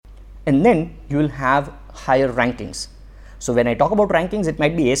and then you will have higher rankings. So when I talk about rankings, it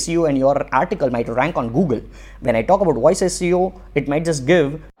might be SEO and your article might rank on Google. When I talk about voice SEO, it might just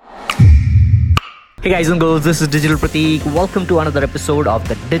give. Hey guys and girls, this is Digital Pratik. Welcome to another episode of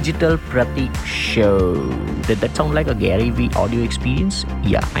the Digital Pratik Show. Did that sound like a Gary Vee audio experience?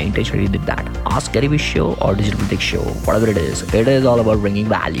 Yeah, I intentionally did that. Ask Gary Vee Show or Digital Pratik Show, whatever it is all about bringing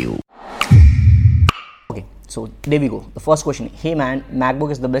value. Okay, so there we go. The first question. Hey man,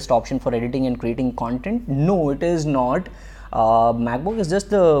 MacBook is the best option for editing and creating content? No, it is not. MacBook is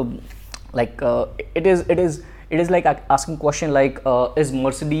just it is like asking question like is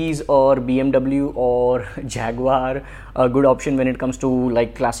Mercedes or BMW or Jaguar a good option when it comes to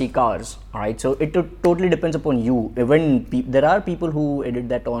like classic cars? All right, so it totally depends upon you. Even there are people who edit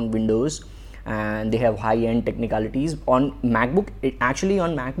that on Windows and they have high-end technicalities. On MacBook,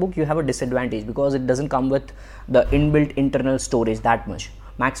 on MacBook you have a disadvantage because it doesn't come with the inbuilt internal storage that much.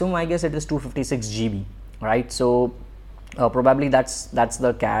 Maximum I guess it is 256 GB, right? So probably that's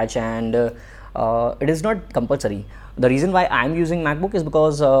the catch, and it is not compulsory. The reason why I'm using MacBook is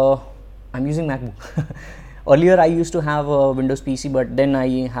because I'm using MacBook. Earlier I used to have a Windows PC, but then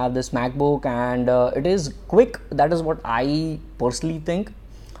I have this MacBook and it is quick. That is what I personally think.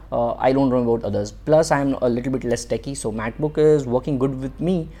 I don't know about others. Plus I'm a little bit less techy, so MacBook is working good with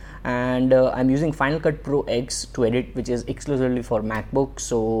me, and I'm using Final Cut Pro X to edit, which is exclusively for MacBook.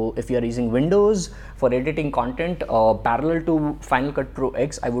 So if you are using Windows for editing content parallel to Final Cut Pro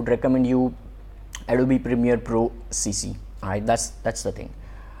X, I would recommend you Adobe Premiere Pro CC. Alright, that's the thing.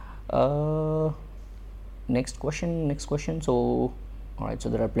 Next question. So alright, so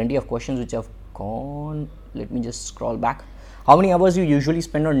there are plenty of questions which have gone. Let me just scroll back. How many hours you usually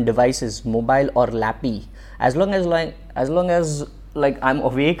spend on devices, mobile or lappy? As long as I'm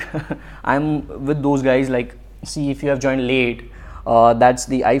awake, I'm with those guys. Like, see, if you have joined late, that's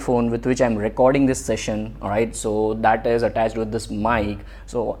the iPhone with which I'm recording this session. All right, so that is attached with this mic,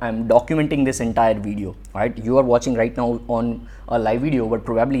 so I'm documenting this entire video. All right, you are watching right now on a live video, but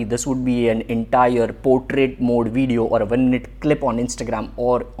probably this would be an entire portrait mode video or a 1-minute clip on Instagram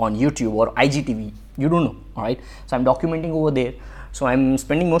or on YouTube or IGTV. You don't know. All right, so I'm documenting over there. So I'm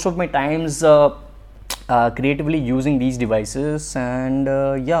spending most of my times creatively using these devices, and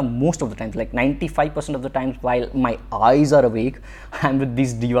most of the times, like 95% of the times, while my eyes are awake, I'm with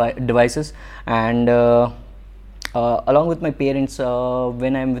these devices. And along with my parents,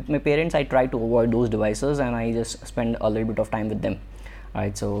 when I'm with my parents, I try to avoid those devices and I just spend a little bit of time with them. All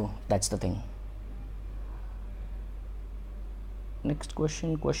right, so that's the thing. Next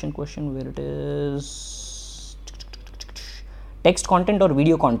question, where it is. Text content or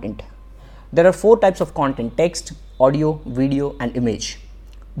video content? There are 4 types of content: text, audio, video and image.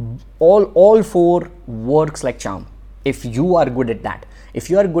 All 4 works like charm if you are good at that. If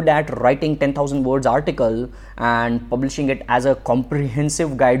you are good at writing 10,000 words article and publishing it as a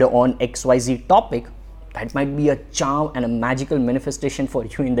comprehensive guide on XYZ topic, that might be a charm and a magical manifestation for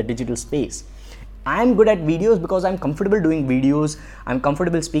you in the digital space. I'm good at videos because I'm comfortable doing videos. I'm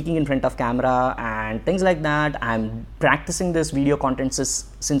comfortable speaking in front of camera and things like that. I'm practicing this video content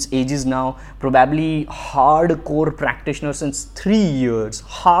since ages now. Probably hardcore practitioner since 3 years.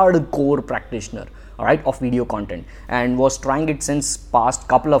 Hardcore practitioner, all right, of video content, and was trying it since past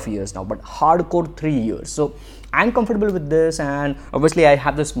couple of years now, but hardcore 3 years. So I'm comfortable with this, and obviously I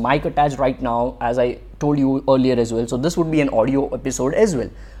have this mic attached right now, as I told you earlier as well. So this would be an audio episode as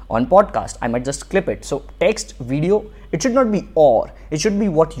well. On podcast, I might just clip it. So text, video, it should not be or. It should be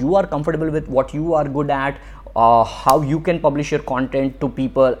what you are comfortable with, what you are good at, how you can publish your content to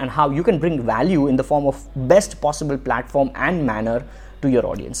people, and how you can bring value in the form of best possible platform and manner to your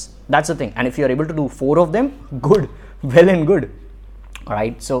audience. That's the thing. And if you are able to do 4 of them, good, well and good. All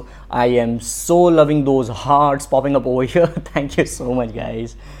right, so I am so loving those hearts popping up over here. Thank you so much,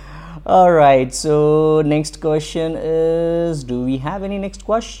 guys. All right, so next question is, do we have any next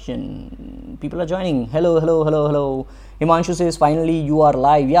question? People are joining. Hello. Himanshu says, finally you are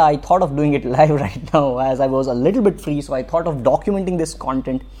live. Yeah, I thought of doing it live right now as I was a little bit free, so I thought of documenting this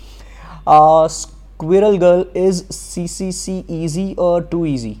content. Squirrel Girl, is CCC easy or too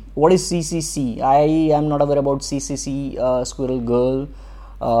easy? What is CCC? I am not aware about CCC. Squirrel Girl,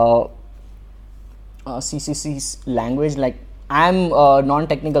 CCC language, like I'm a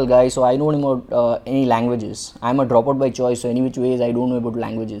non-technical guy, so I don't know about any languages. I'm a dropout by choice, so any which ways I don't know about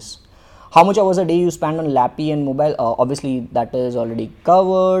languages. How much hours a day you spend on lappy and mobile? Obviously that is already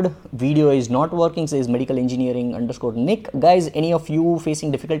covered. Video is not working, says medical engineering _ Nick. Guys, any of you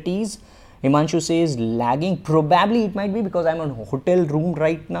facing difficulties? Himanshu says lagging. Probably it might be because I'm in a hotel room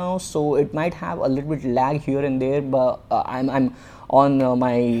right now, so it might have a little bit lag here and there, but I'm on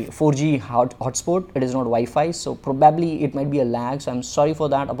my 4G hotspot. It is not Wi-Fi, so probably it might be a lag, so I'm sorry for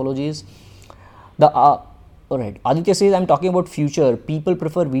that, apologies. Alright, Aditya says, I'm talking about future. People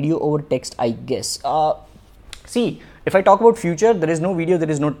prefer video over text, I guess. See, if I talk about future, there is no video, there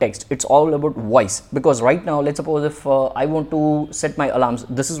is no text. It's all about voice. Because right now, let's suppose if I want to set my alarms,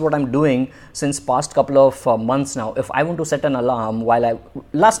 this is what I'm doing since past couple of months now. If I want to set an alarm while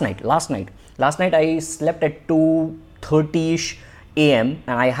last night I slept at 2:30ish a.m.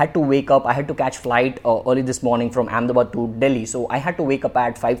 and I had to wake up. I had to catch flight early this morning from Ahmedabad to Delhi. So I had to wake up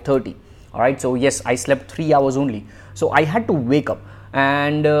at 5:30. Alright, so yes, I slept 3 hours only. So I had to wake up.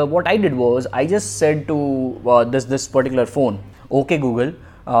 And what I did was, I just said to this particular phone, okay Google,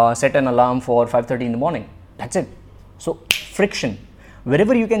 set an alarm for 5:30 in the morning. That's it. So friction,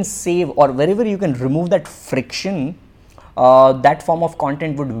 wherever you can save or wherever you can remove that friction, that form of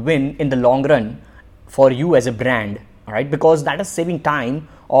content would win in the long run for you as a brand. All right, because that is saving time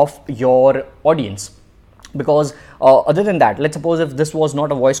of your audience. Because other than that, let's suppose if this was not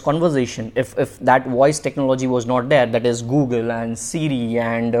a voice conversation, if that voice technology was not there, that is Google and Siri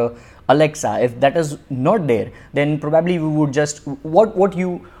and Alexa, if that is not there, then probably we would just, what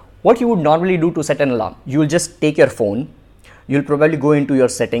you would normally do to set an alarm, you will just take your phone, you'll probably go into your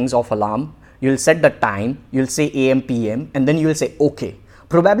settings of alarm, you'll set the time, you'll say AM PM, and then you will say okay.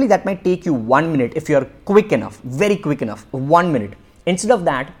 Probably that might take you 1 minute if you are quick enough, very quick enough, 1 minute. Instead of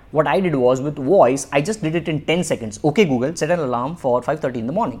that, what I did was, with voice, I just did it in 10 seconds. Okay Google, set an alarm for 5:30 in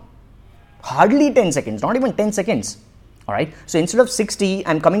the morning. Hardly 10 seconds, not even 10 seconds. Alright, so instead of 60,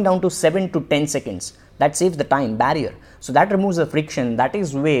 I'm coming down to 7 to 10 seconds. That saves the time barrier. So that removes the friction. That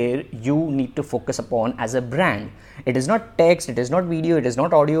is where you need to focus upon as a brand. It is not text, it is not video, it is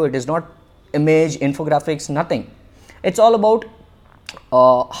not audio, it is not image, infographics, nothing. It's all about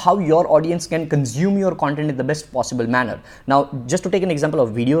how your audience can consume your content in the best possible manner. Now, just to take an example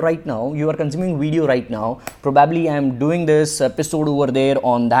of video right now, you are consuming video right now. Probably I am doing this episode over there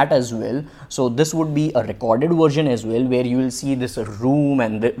on that as well. So this would be a recorded version as well, where you will see this room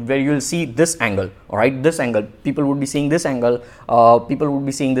and where you will see this angle. All right, this angle. People would be seeing this angle. People would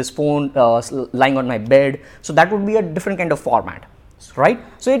be seeing this phone lying on my bed. So that would be a different kind of format, right?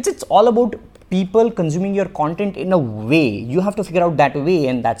 So it's all about people consuming your content in a way. You have to figure out that way,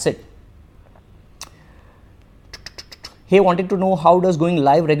 and that's it. Hey, wanted to know, how does going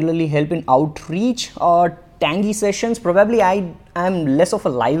live regularly help in outreach or tangy sessions? Probably I am less of a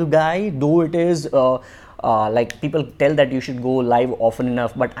live guy, though it is like people tell that you should go live often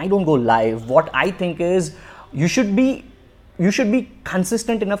enough, but I don't go live. What I think is you should be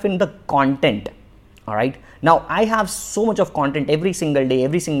consistent enough in the content. All right. Now I have so much of content every single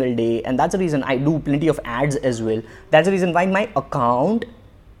day, and that's the reason I do plenty of ads as well. That's the reason why my account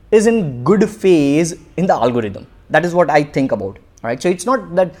is in good phase in the algorithm. That is what I think about. All right. So it's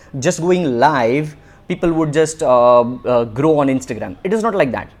not that just going live, people would just grow on Instagram. It is not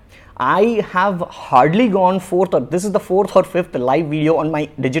like that. I have hardly gone this is the fourth or fifth live video on my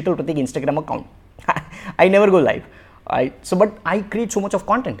Digital Pratik Instagram account. I never go live. So, but I create so much of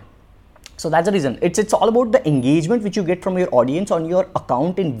content. So that's the reason. It's all about the engagement which you get from your audience on your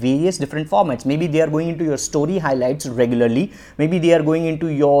account in various different formats. Maybe they are going into your story highlights regularly. Maybe they are going into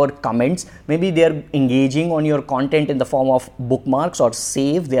your comments. Maybe they are engaging on your content in the form of bookmarks or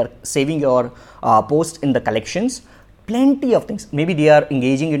save. They are saving your post in the collections. Plenty of things. Maybe they are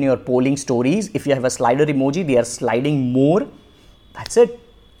engaging in your polling stories. If you have a slider emoji, they are sliding more. That's it.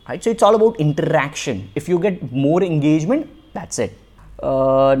 Right? So it's all about interaction. If you get more engagement, that's it.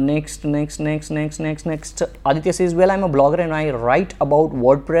 Next. Aditya says, well, I'm a blogger and I write about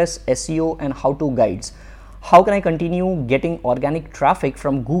WordPress, SEO and how-to guides. How can I continue getting organic traffic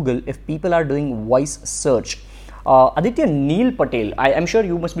from Google if people are doing voice search? Aditya, Neil Patel, I'm sure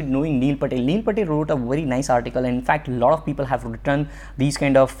you must be knowing Neil Patel. Neil Patel wrote a very nice article, and in fact a lot of people have written these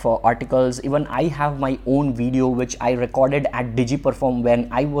kind of articles. Even I have my own video which I recorded at DigiPerform when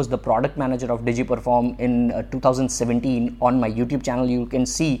I was the product manager of DigiPerform in 2017. On my YouTube channel you can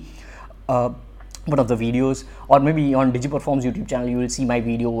see one of the videos, or maybe on DigiPerform's YouTube channel you will see my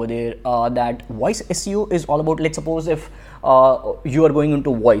video over there. That voice SEO is all about, let's suppose if you are going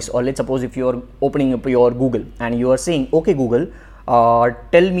into voice, or let's suppose if you are opening up your Google and you are saying, okay Google,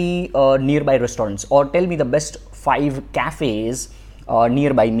 tell me nearby restaurants, or tell me the best 5 cafes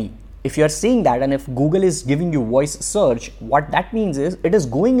nearby me. If you are saying that, and if Google is giving you voice search, what that means is it is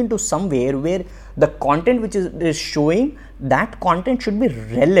going into somewhere where the content which is showing, that content should be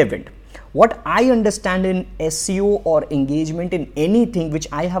relevant. What I understand in SEO or engagement in anything which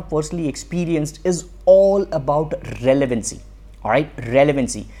I have personally experienced is all about relevancy. All right,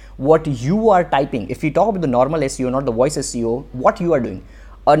 relevancy. what you are typing. If you talk about the normal SEO, not the voice SEO, what you are doing,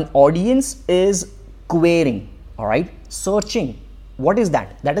 an audience is querying, all right, searching. What is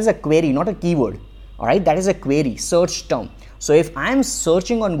that? That is a query, not a keyword, all right, that is a query, search term. So if I am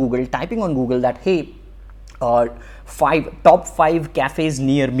searching on Google, typing on Google that, hey, top 5 cafes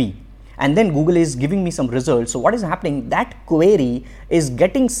near me, and then Google is giving me some results. So what is happening? That query is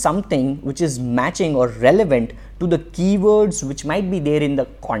getting something which is matching or relevant to the keywords which might be there in the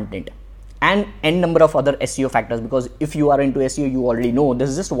content, and n number of other SEO factors, because if you are into SEO, you already know this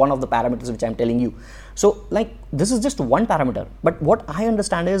is just one of the parameters which I'm telling you. So like, this is just one parameter, but what I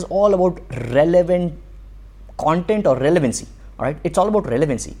understand is all about relevant content or relevancy. All right, it's all about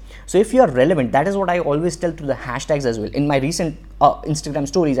relevancy. So if you are relevant, that is what I always tell to the hashtags as well. In my recent Instagram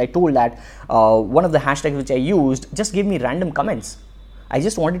stories, I told that one of the hashtags which I used, just give me random comments. I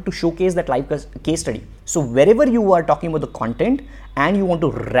just wanted to showcase that live case study. So wherever you are talking about the content and you want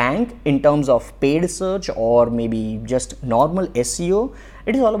to rank in terms of paid search or maybe just normal SEO,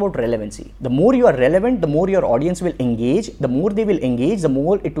 it is all about relevancy. The more you are relevant, the more your audience will engage. The more they will engage, the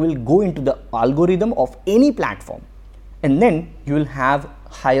more it will go into the algorithm of any platform. And then you will have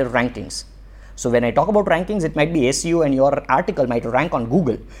higher rankings. So when I talk about rankings, it might be SEO and your article might rank on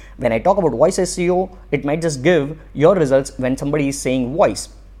Google. When I talk about voice SEO, it might just give your results when somebody is saying voice.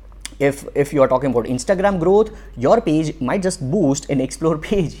 If you are talking about Instagram growth, your page might just boost an explore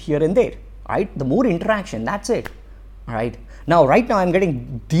page here and there, right? The more interaction, that's it, all right? Now, right now I'm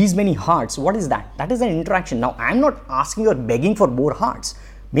getting these many hearts. What is that? That is an interaction. Now, I'm not asking or begging for more hearts.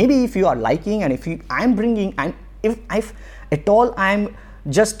 Maybe if you are liking and if at all I'm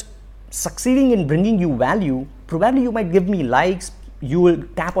just succeeding in bringing you value, probably you might give me likes, you will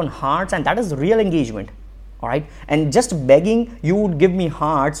tap on hearts, and that is real engagement, all right? And just begging, you would give me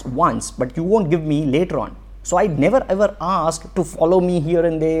hearts once, but you won't give me later on. So I never ever ask to follow me here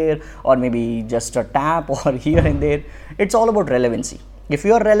and there, or maybe just a tap or here and there. It's all about relevancy. If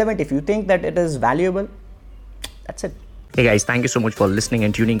you are relevant, if you think that it is valuable, that's it. Hey guys, thank you so much for listening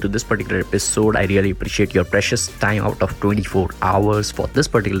and tuning to this particular episode. I really appreciate your precious time out of 24 hours for this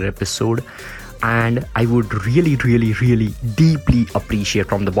particular episode. And I would really, really, really deeply appreciate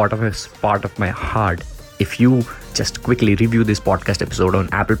from the bottomest part of my heart if you just quickly review this podcast episode on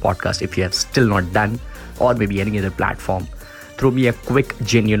Apple Podcast if you have still not done, or maybe any other platform. Throw me a quick,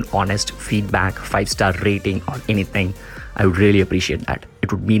 genuine, honest feedback, 5-star rating or anything. I would really appreciate that.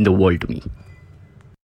 It would mean the world to me.